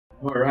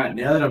Alright,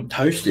 now that I'm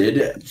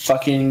toasted,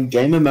 fucking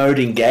gamer mode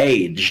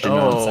engaged, you know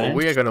what I'm Oh, saying?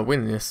 we are gonna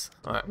win this.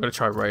 Alright, I'm gonna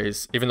try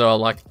Raze, even though I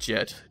like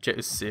Jet. Jet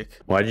is sick.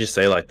 Why did you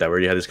say like that? We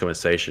already had this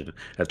conversation.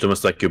 It's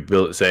almost like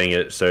you're saying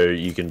it so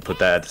you can put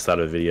that at the start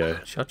of the video.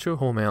 Shut your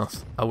whore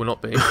mouth. I will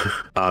not be.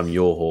 I'm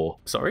your whore.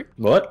 Sorry?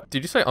 What?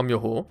 Did you say I'm your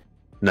whore?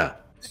 No.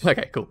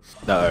 Okay, cool.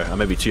 No, I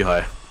may be too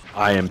high.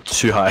 I am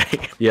too high.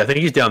 Yeah, I think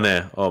he's down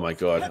there. Oh my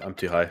god, I'm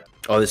too high.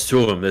 Oh, there's two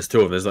of them. There's two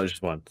of them. There's not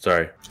just one.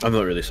 Sorry. I'm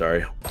not really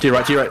sorry. To your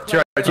right, to your right, to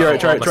your right, to your right,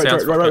 to your right, to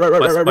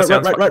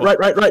your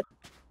right, right.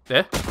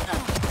 There?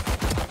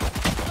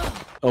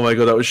 Oh my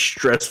god, that was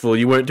stressful.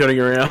 You weren't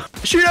turning around.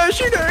 Shoot her,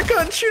 shoot her, I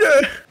can't shoot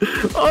her.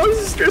 Oh, this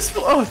is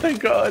stressful. Oh,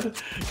 thank god.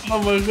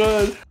 Oh my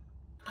god.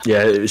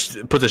 Yeah,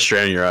 it puts a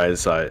strain in your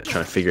eyes, so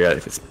trying to figure out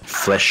if it's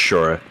flesh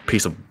or a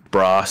piece of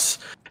brass.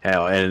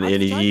 And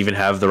you even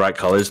have the right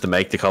colors to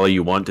make the color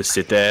you want to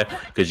sit there,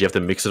 because you have to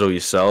mix it all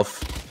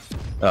yourself.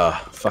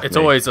 Fuck It's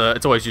me. always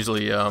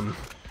usually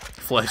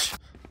flesh.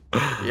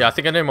 Yeah, I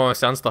think I know my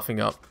sound stuffing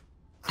up.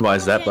 Why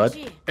is that, bud?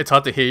 It's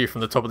hard to hear you from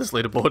the top of this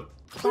leaderboard.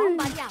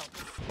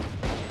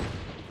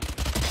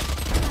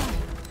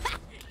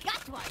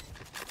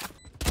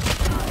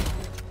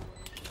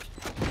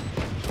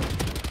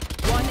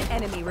 One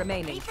enemy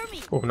remaining.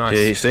 Oh, nice.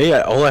 Yeah, see,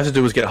 all I have to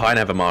do is get high and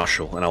have a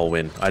marshal, and I'll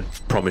win. I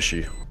promise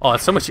you. Oh,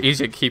 it's so much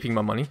easier keeping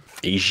my money.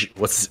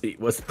 What's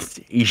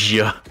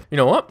easier? You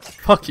know what?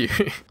 Fuck you.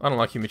 I don't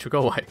like you, Mitchell.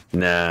 Go away.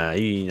 Nah,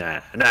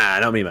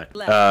 not me, mate.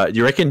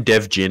 You reckon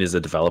Dev Jin is the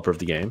developer of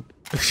the game?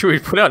 Should we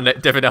put out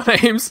Devin our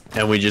names?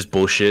 And we just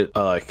bullshit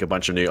like a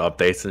bunch of new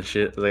updates and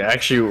shit. Like,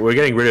 actually, we're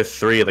getting rid of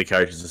 3 of the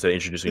characters instead of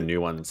introducing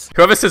new ones.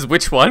 Whoever says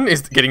which one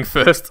is getting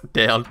first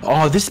down.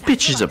 Oh, this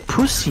bitch is a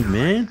pussy,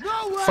 man.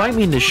 Fight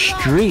me in the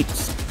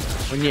streets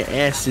when your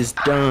ass is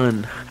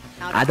done.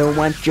 I don't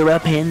want your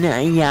opinion.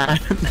 Oh,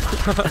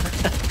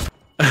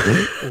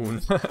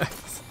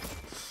 nice.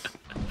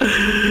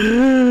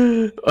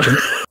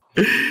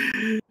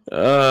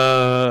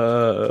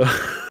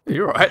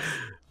 You're right.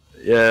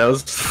 Yeah, that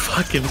was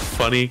fucking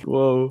funny.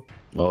 Whoa.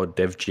 Oh,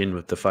 Dev Jin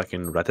with the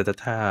fucking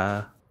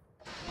ratatata.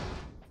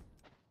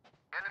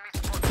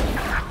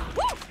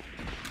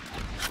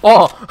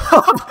 Oh!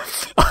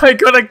 I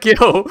got a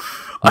kill!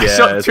 I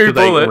shot it's 2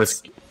 'cause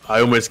bullets. I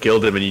almost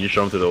killed him and you just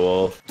shot him through the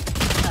wall.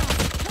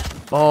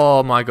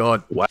 Oh my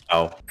god.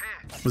 Wow.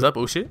 Was that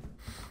bullshit?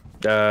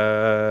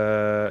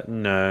 No.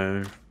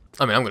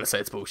 I mean, I'm gonna say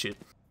it's bullshit.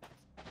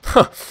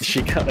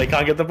 They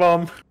can't get the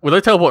bomb. Will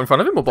they teleport in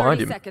front of him or behind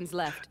 30 him? seconds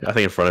left. I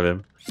think in front of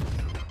him.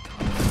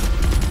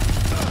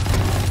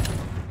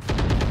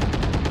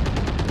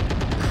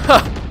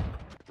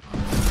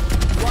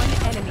 One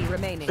enemy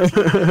remaining.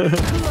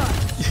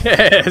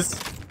 Yes!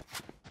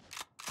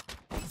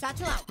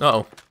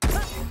 Uh-oh.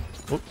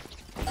 Oop.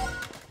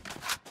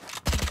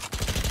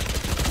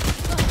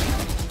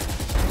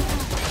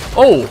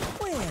 Oh!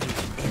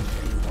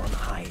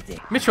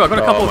 Mitchell, I got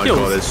a couple of kills.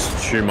 Oh my god,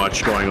 there's too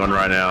much going on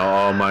right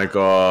now. Oh my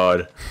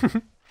god.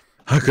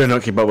 I could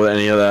not keep up with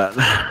any of that.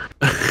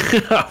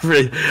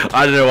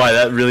 I don't know why,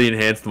 that really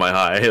enhanced my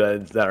high,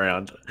 that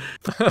round.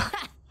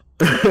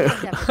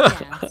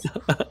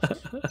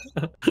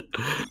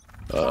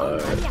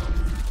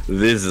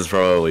 This is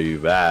probably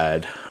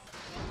bad.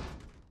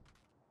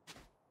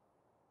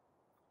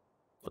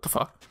 What the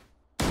fuck?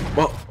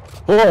 Whoa.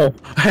 Whoa.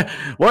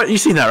 What? You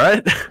seen that,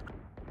 right?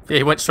 Yeah,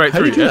 he went straight How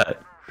through. did you do Yeah.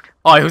 that?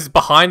 Oh, it was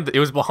behind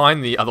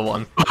the other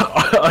one.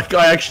 Like,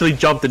 I actually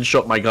jumped and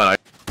shot my gun.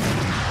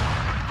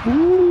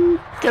 Ooh,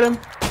 get him!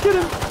 Get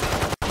him!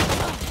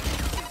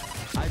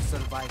 I've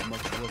survived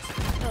much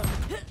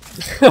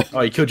worse. Oh,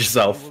 you killed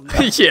yourself.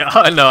 Yeah,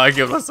 I know, I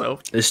killed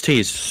myself. This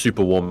tea is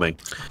super warming.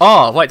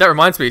 Oh, wait, that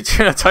reminds me.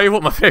 Can I tell you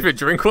what my favorite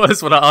drink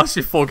was when I asked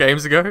you 4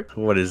 games ago?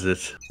 What is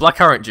it?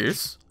 Blackcurrant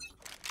juice,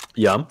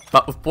 Yum.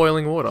 but with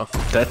boiling water.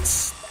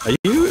 That's... Are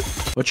you...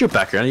 What's your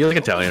background? Are you like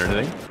Italian or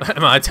anything?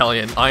 Am I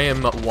Italian? I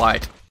am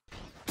white.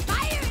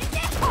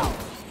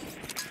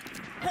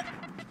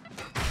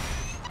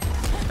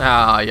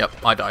 Ah, yep,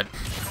 I died.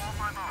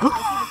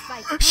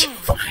 She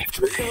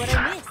survived me.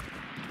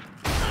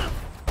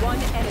 One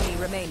enemy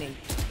remaining.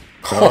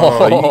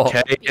 Oh,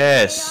 you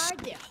KS.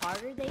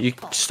 You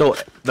stole...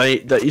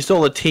 You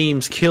stole the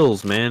team's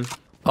kills, man.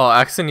 Oh, I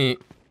accidentally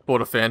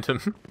bought a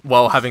phantom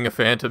while having a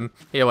phantom.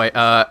 Yeah, wait,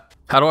 how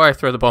do I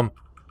throw the bomb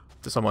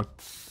to someone?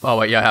 Oh,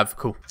 wait, yeah, I have.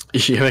 Cool.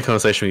 You have a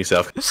conversation with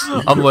yourself.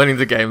 I'm learning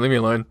the game. Leave me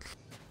alone.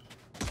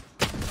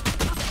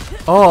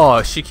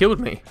 Oh, she killed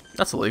me.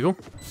 That's illegal.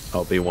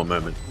 I'll be 1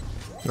 moment.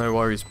 No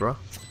worries, bro.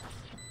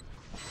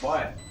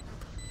 Why?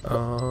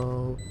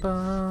 All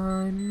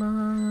by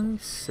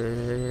myself.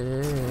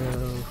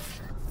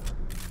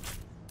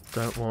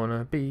 Don't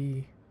wanna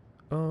be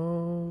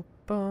all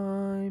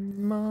by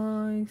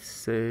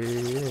myself.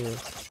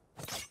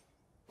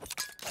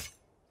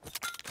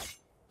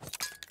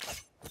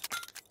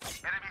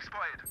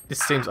 This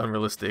seems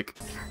unrealistic.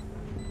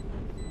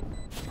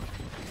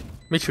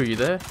 Mitchell, you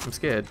there? I'm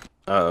scared.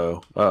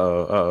 Uh-oh.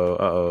 Uh-oh. Uh-oh.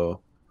 Uh-oh.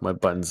 My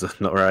button's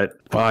not right.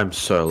 I'm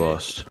so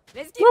lost.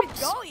 Let's keep it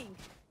going.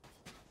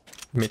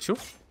 Mitchell?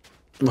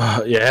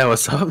 Yeah,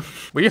 what's up?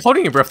 Were you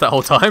holding your breath that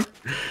whole time?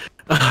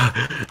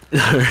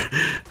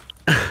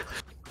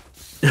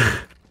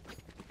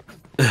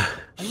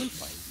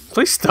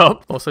 Please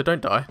stop. Also,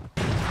 don't die.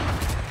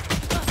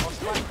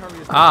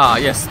 Ah,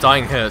 yes,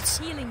 dying hurts.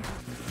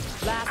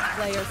 Last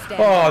player standing.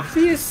 Oh,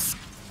 this.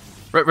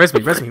 Res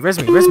me, res me, res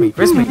me, res me,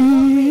 res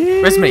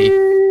me. Res me.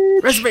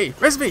 Res me,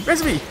 res me,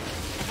 res me.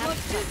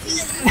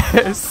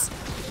 Yes.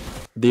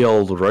 The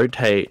old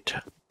rotate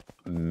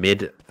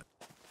mid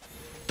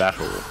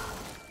battle.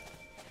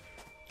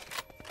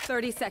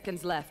 30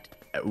 seconds left.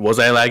 Was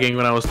I lagging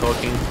when I was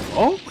talking?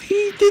 Oh,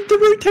 he did the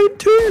rotate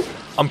too.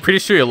 I'm pretty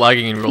sure you're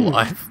lagging in real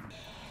life.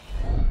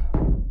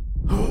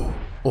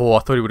 Oh, I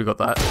thought he would have got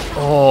that.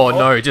 Oh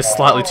no, just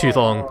slightly too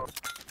long.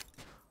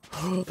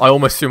 I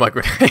almost threw my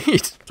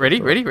grenade.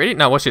 Ready? Ready? Ready?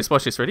 Now watch this,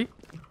 ready?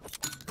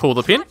 Pull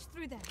the pin.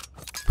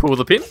 Pull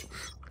the pin.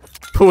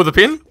 Pull the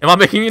pin. Am I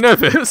making you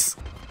nervous?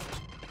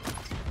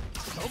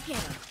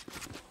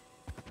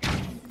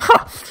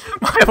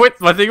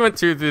 My thing went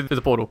to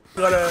the portal.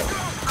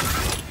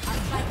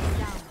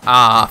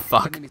 Ah,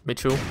 fuck.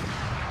 Mitchell.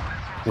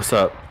 What's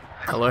up?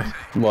 Hello.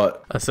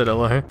 What? I said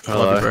hello. I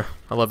Hello. love you, bro.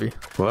 I love you.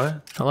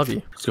 What? I love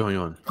you. What's going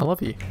on? I love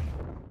you.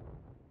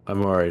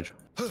 I'm worried.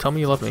 Tell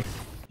me you love me.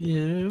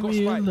 Yeah,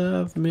 you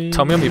love me.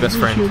 Tell me I'm your best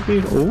friend.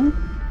 Oh,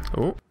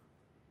 Oh,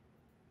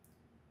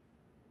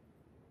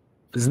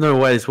 there's no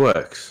way this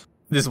works.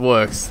 this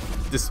works.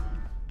 This.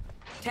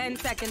 10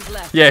 seconds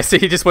left. Yeah, see,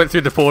 he just went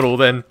through the portal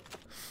then.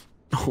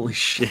 Holy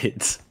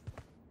shit.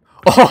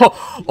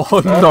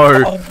 Oh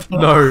no,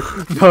 no,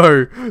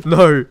 no,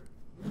 no.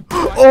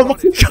 Oh my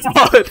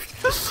god!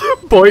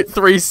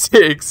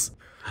 0.36.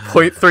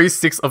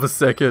 0.36 of a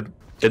second.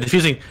 They're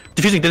defusing.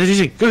 Defusing. They're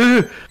defusing. Go,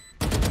 go, go.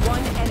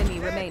 One enemy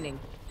remaining.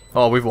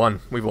 Oh, we've won.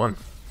 We've won.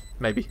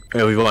 Maybe.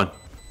 Yeah, we won.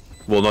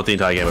 Well, not the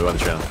entire game. We won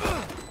this round.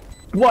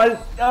 What?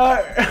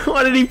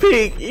 Why did he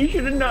pick? He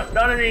should have not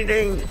done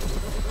anything.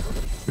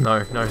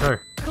 No, no, no.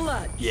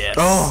 Clutch. Yes.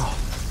 Oh.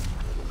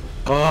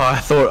 Oh,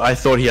 I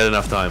thought he had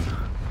enough time.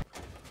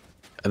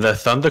 And the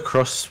thunder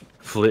cross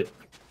flip.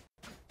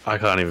 I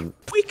can't even.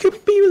 We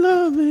could be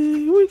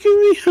loving. We could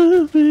be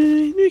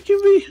having. We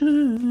could be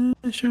having.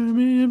 Show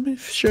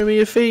me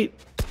your feet.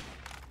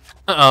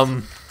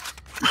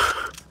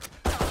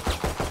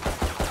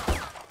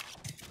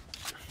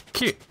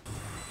 Cute.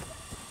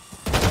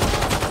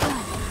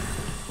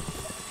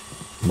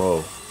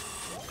 Whoa.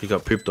 He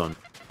got pooped on.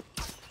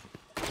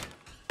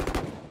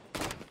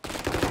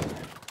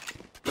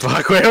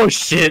 Fuck, oh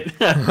shit.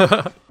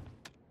 Last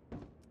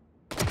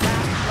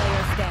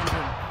player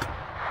standing.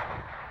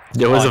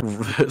 There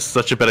was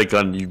such a better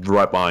gun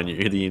right behind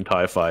you the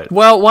entire fight.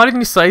 Well, why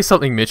didn't you say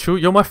something, Mitchell?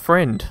 You're my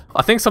friend.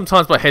 I think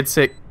sometimes my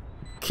headset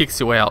kicks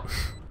you out.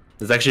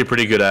 It's actually a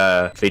pretty good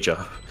feature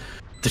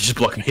to just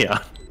block me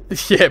out.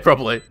 Yeah,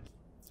 probably.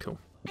 Cool.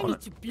 I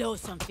need to blow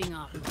something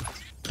up.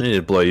 I need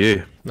to blow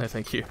you. No,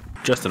 thank you.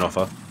 Just an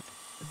offer.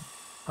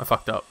 I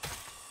fucked up.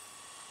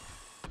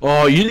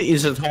 Oh,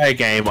 this entire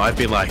game, I've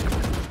been like,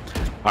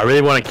 I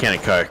really want a can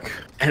of Coke.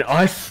 And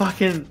I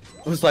fucking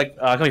was like,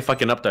 I can't be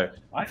fucking up though.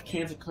 I have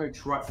cans of Coke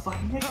right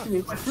fucking next to me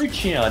in my fridge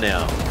here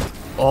now.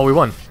 Oh, we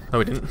won. No,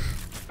 we didn't.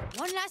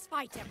 One last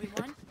fight,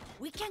 everyone.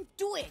 We can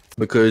do it.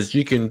 Because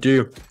you can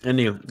do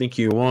anything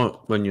you want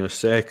when you're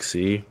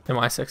sexy. Am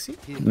I sexy?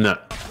 No,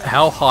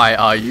 How high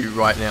are you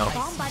right now?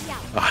 Bomb buddy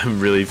out. I'm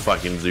really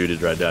fucking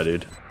zooted right now,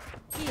 dude.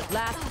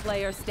 Last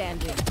player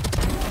standing.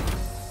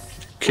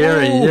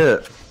 Carry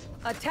it.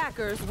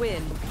 Attackers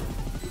win.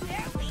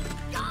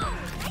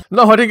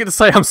 No, I didn't get to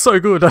say I'm so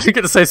good. I didn't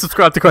get to say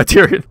subscribe to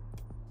Kriterion.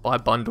 Buy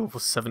bundle for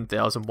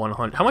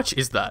 7,100. How much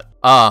is that?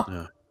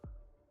 Yeah.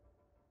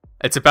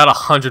 It's about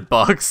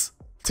 $100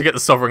 to get the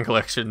Sovereign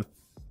Collection.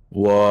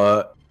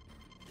 What?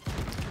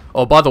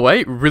 Oh, by the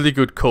way, really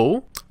good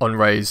call on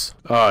Raze.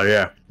 Oh,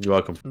 yeah. You're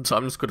welcome. So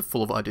I'm just good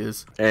full of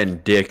ideas.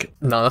 And dick.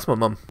 No, that's my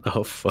mum.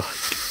 Oh, fuck.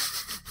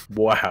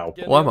 Wow.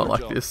 Why am I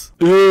like this?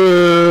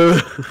 You're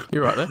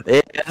You're right there.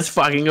 Yeah, that's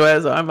fucking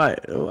good, I mate.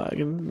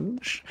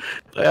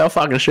 I'll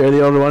fucking share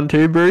the other one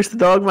too, Bruce the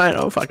dog, mate.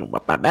 I'll fucking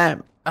whip my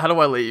man. How do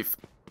I leave?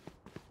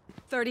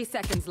 30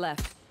 seconds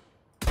left.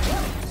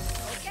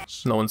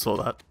 No one saw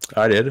that.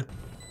 I did.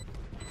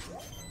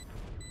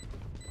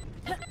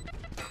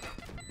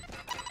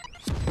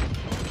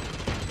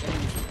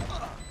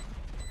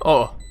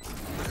 Oh.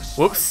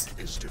 Whoops.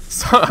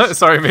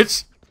 Sorry,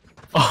 Mitch.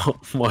 Oh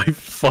my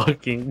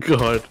fucking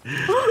god.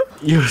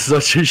 You're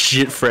such a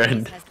shit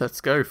friend.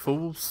 Let's go,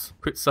 fools.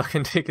 Quit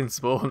sucking dick and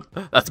spawn.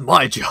 That's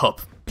my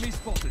job.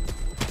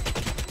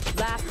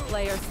 Last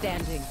player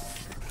standing.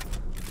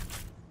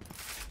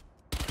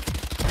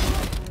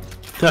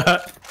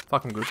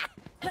 Fuck, I'm good.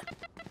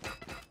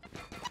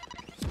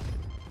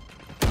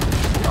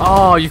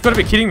 Oh, you've got to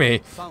be kidding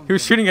me. He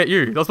was shooting at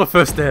you. That was my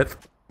first death.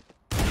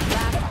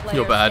 Last player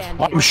You're bad.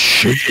 standing. Oh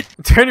shit.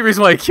 The only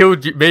reason why he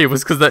killed me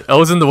was because I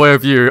was in the way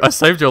of you. I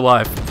saved your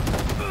life.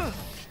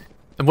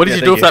 And what did Yeah,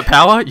 you do with thank that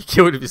power? You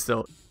killed it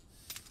yourself.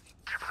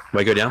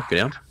 Wait, go down, go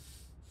down.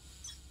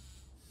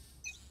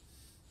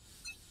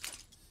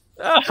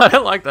 I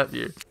don't like that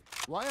view.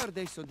 Why are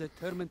they so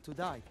determined to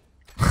die?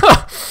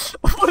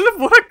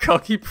 What a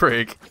cocky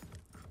prig.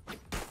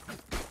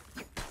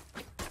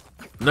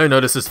 No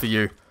notices for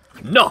you.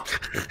 No!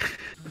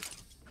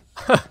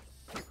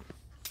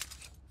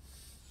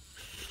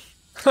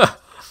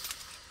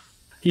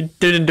 You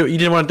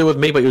didn't want to do it with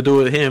me, but you'll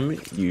do it with him.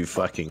 You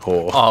fucking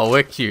whore. Oh,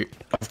 we're cute.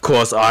 Of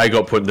course, I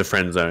got put in the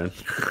friend zone.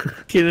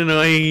 Get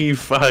annoying, you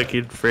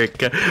fucking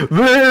frick.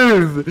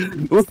 Move!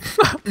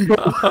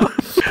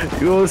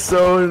 You're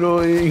so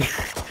annoying.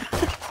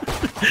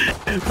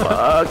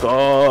 Fuck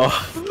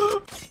off.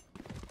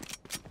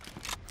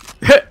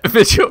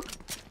 Mitchell.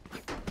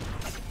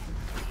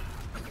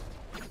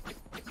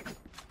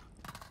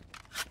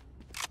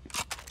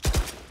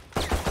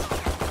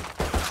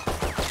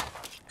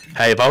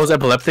 Hey, if I was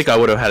epileptic, I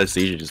would have had a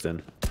seizure just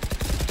then.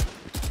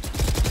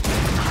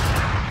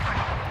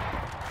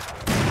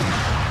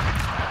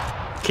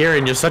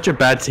 Kieran, you're such a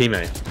bad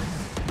teammate.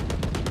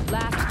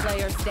 Last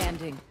player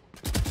standing.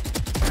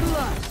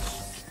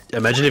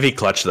 Imagine if he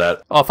clutched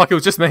that. Oh, fuck, it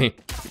was just me.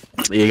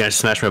 You're gonna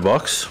smash my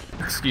box?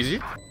 Excuse you?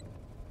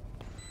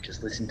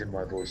 Just listen to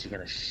my voice. You're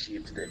gonna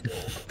shit their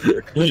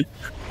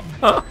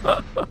door.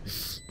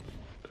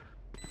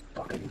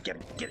 Fucking get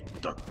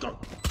it, go.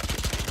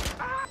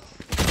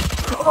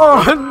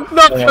 Oh,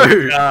 no!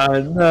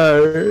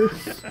 No.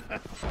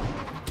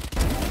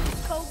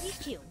 Kobe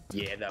kill.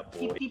 Yeah, that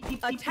boy.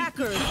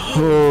 Attackers.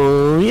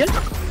 Oh, yeah.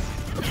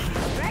 I'm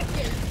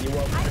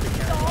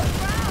so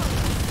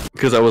proud.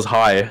 Because I was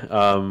high,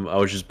 I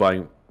was just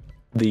buying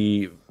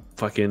the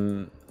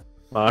fucking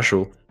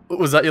Marshall.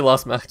 Was that your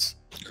last match?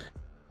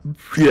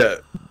 Yeah.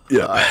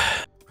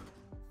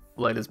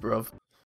 Laters, bruv.